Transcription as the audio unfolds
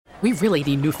We really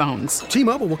need new phones.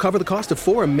 T-Mobile will cover the cost of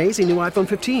 4 amazing new iPhone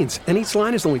 15s, and each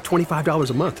line is only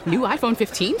 $25 a month. New iPhone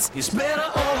 15s? It's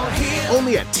better over here.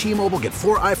 Only at T-Mobile, get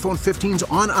 4 iPhone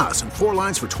 15s on us and 4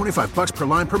 lines for $25 per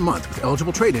line per month with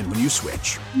eligible trade-in when you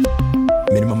switch.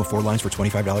 Minimum of 4 lines for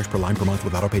 $25 per line per month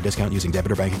with autopay discount using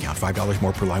debit or bank account. $5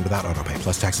 more per line without autopay,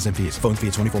 plus taxes and fees. Phone fee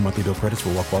at 24 monthly bill credits for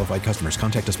well-qualified customers.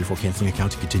 Contact us before canceling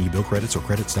account to continue bill credits or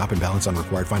credit stop and balance on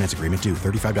required finance agreement due.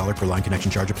 $35 per line connection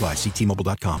charge applies. See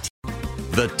T-Mobile.com.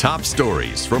 The top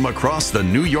stories from across the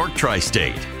New York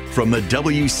tri-state. From the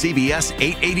WCBS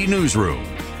 880 newsroom,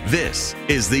 this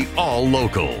is the All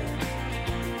Local.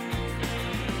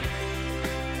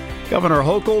 Governor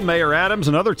Hochul, Mayor Adams,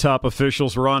 and other top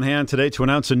officials were on hand today to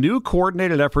announce a new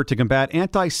coordinated effort to combat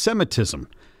anti-Semitism.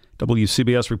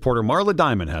 WCBS reporter Marla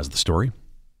Diamond has the story.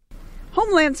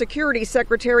 Homeland Security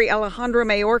Secretary Alejandro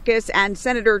Mayorkas and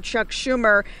Senator Chuck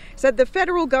Schumer said the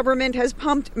federal government has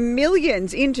pumped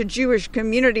millions into Jewish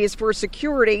communities for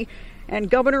security, and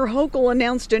Governor Hochul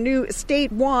announced a new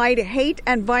statewide hate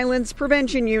and violence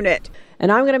prevention unit.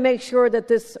 And I'm going to make sure that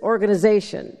this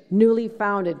organization, newly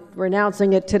founded, we're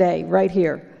announcing it today, right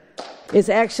here, is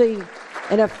actually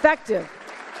an effective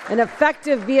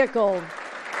vehicle,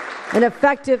 an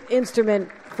effective instrument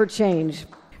for change.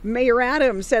 Mayor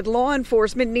Adams said law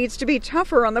enforcement needs to be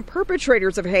tougher on the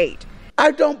perpetrators of hate.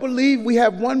 I don't believe we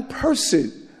have one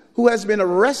person who has been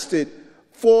arrested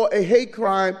for a hate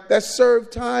crime that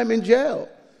served time in jail.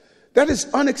 That is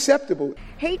unacceptable.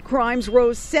 Hate crimes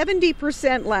rose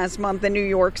 70% last month in New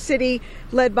York City,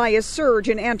 led by a surge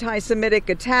in anti-Semitic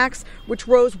attacks, which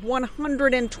rose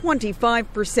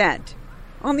 125%.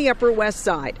 On the Upper West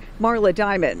Side, Marla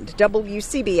Diamond,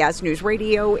 WCBS News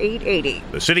Radio 880.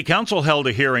 The City Council held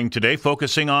a hearing today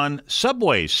focusing on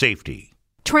subway safety.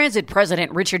 Transit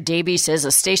President Richard Davey says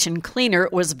a station cleaner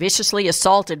was viciously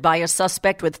assaulted by a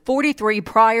suspect with 43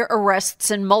 prior arrests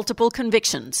and multiple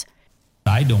convictions.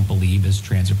 I don't believe, as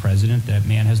transit president, that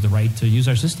man has the right to use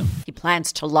our system. He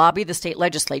plans to lobby the state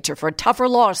legislature for tougher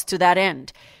laws to that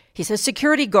end. He says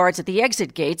security guards at the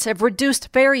exit gates have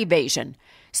reduced fare evasion.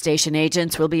 Station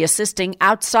agents will be assisting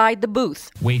outside the booth.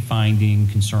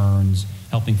 Wayfinding concerns,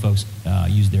 helping folks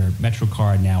use their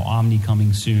MetroCard, now Omni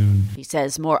coming soon. He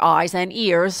says more eyes and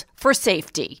ears for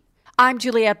safety. I'm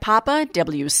Juliette Papa,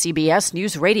 WCBS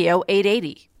News Radio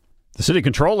 880. The city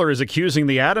controller is accusing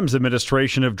the Adams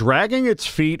administration of dragging its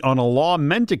feet on a law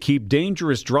meant to keep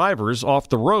dangerous drivers off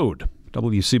the road.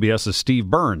 WCBS's Steve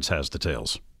Burns has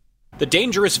details. The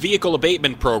Dangerous Vehicle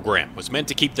Abatement Program was meant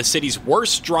to keep the city's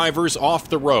worst drivers off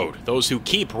the road, those who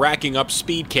keep racking up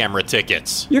speed camera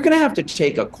tickets. You're going to have to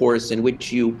take a course in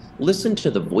which you listen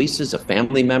to the voices of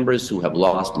family members who have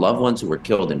lost loved ones who were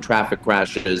killed in traffic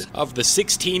crashes. Of the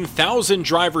 16,000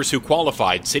 drivers who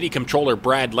qualified, City Comptroller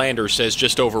Brad Lander says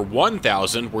just over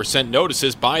 1,000 were sent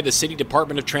notices by the City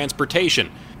Department of Transportation.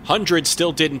 Hundreds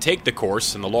still didn't take the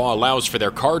course, and the law allows for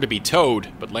their car to be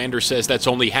towed, but Lander says that's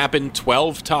only happened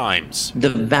 12 times. The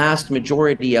vast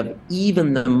majority of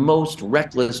even the most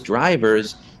reckless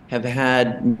drivers have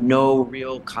had no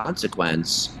real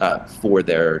consequence for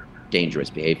their dangerous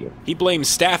behavior. He blames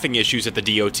staffing issues at the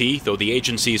DOT, though the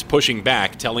agency is pushing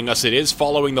back, telling us it is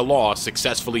following the law,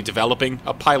 successfully developing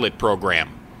a pilot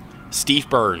program. Steve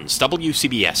Burns,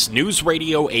 WCBS News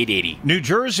Radio 880. New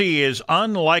Jersey is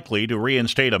unlikely to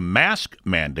reinstate a mask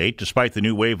mandate despite the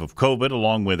new wave of COVID,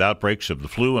 along with outbreaks of the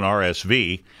flu and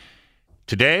RSV.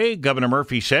 Today, Governor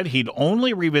Murphy said he'd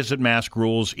only revisit mask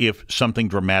rules if something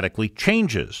dramatically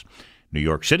changes. New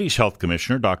York City's Health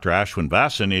Commissioner, Dr. Ashwin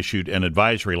Vasan, issued an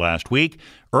advisory last week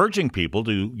urging people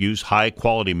to use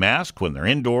high-quality masks when they're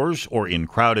indoors or in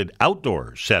crowded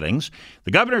outdoor settings.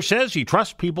 The governor says he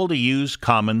trusts people to use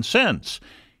common sense.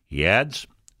 He adds,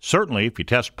 certainly if you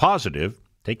test positive,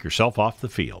 take yourself off the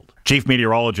field. Chief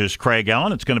Meteorologist Craig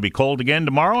Allen, it's going to be cold again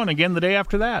tomorrow and again the day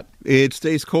after that. It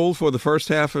stays cold for the first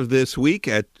half of this week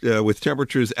with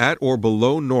temperatures at or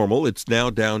below normal. It's now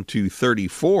down to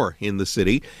 34 in the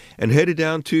city and headed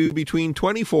down to between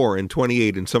 24 and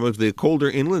 28. And some of the colder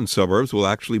inland suburbs will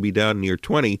actually be down near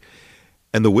 20.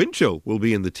 And the wind chill will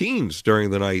be in the teens during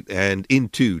the night and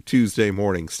into Tuesday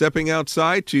morning. Stepping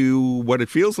outside to what it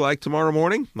feels like tomorrow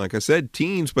morning, like I said,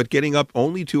 teens, but getting up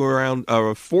only to around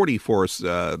 40 for us,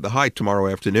 the high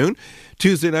tomorrow afternoon.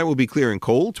 Tuesday night will be clear and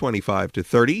cold, 25 to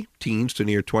 30, teens to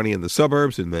near 20 in the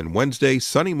suburbs. And then Wednesday,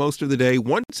 sunny most of the day.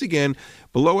 Once again,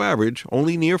 below average,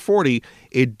 only near 40.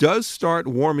 It does start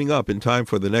warming up in time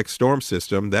for the next storm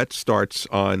system. That starts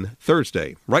on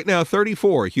Thursday. Right now,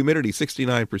 34, humidity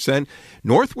 69%.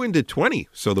 North wind at 20,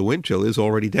 so the wind chill is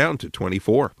already down to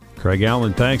 24. Craig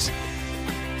Allen, thanks.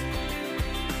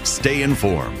 Stay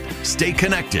informed. Stay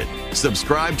connected.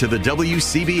 Subscribe to the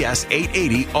WCBS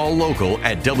 880 All Local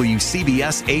at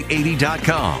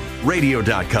WCBS880.com,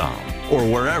 radio.com, or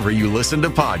wherever you listen to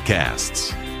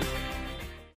podcasts.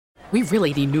 We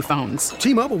really need new phones.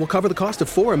 T-Mobile will cover the cost of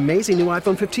 4 amazing new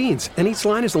iPhone 15s, and each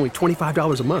line is only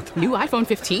 $25 a month. New iPhone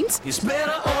 15s? It's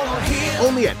better over here.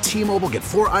 Only at T-Mobile, get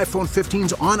 4 iPhone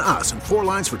 15s on us and 4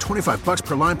 lines for $25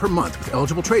 per line per month with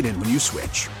eligible trade-in when you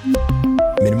switch.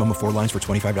 Minimum of 4 lines for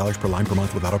 $25 per line per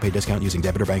month with autopay discount using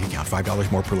debit or bank account.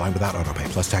 $5 more per line without autopay,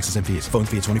 plus taxes and fees. Phone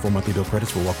fee at 24 monthly bill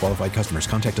credits for well-qualified customers.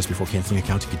 Contact us before canceling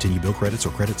account to continue bill credits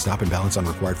or credit stop and balance on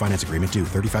required finance agreement due.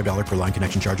 $35 per line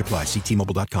connection charge applies. See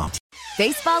T-Mobile.com.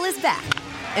 Baseball is back,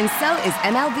 and so is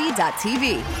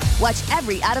MLB.tv. Watch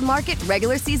every out-of-market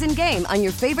regular season game on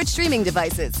your favorite streaming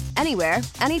devices. Anywhere,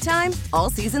 anytime,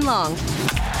 all season long.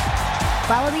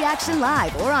 Follow the action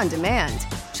live or on demand.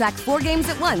 Track 4 games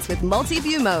at once with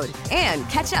multi-view mode and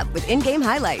catch up with in-game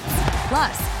highlights.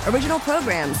 Plus, original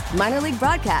programs, minor league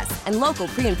broadcasts, and local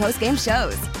pre- and post-game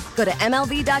shows. Go to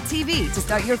MLB.tv to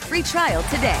start your free trial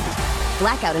today.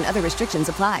 Blackout and other restrictions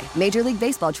apply. Major League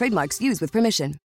Baseball trademarks used with permission.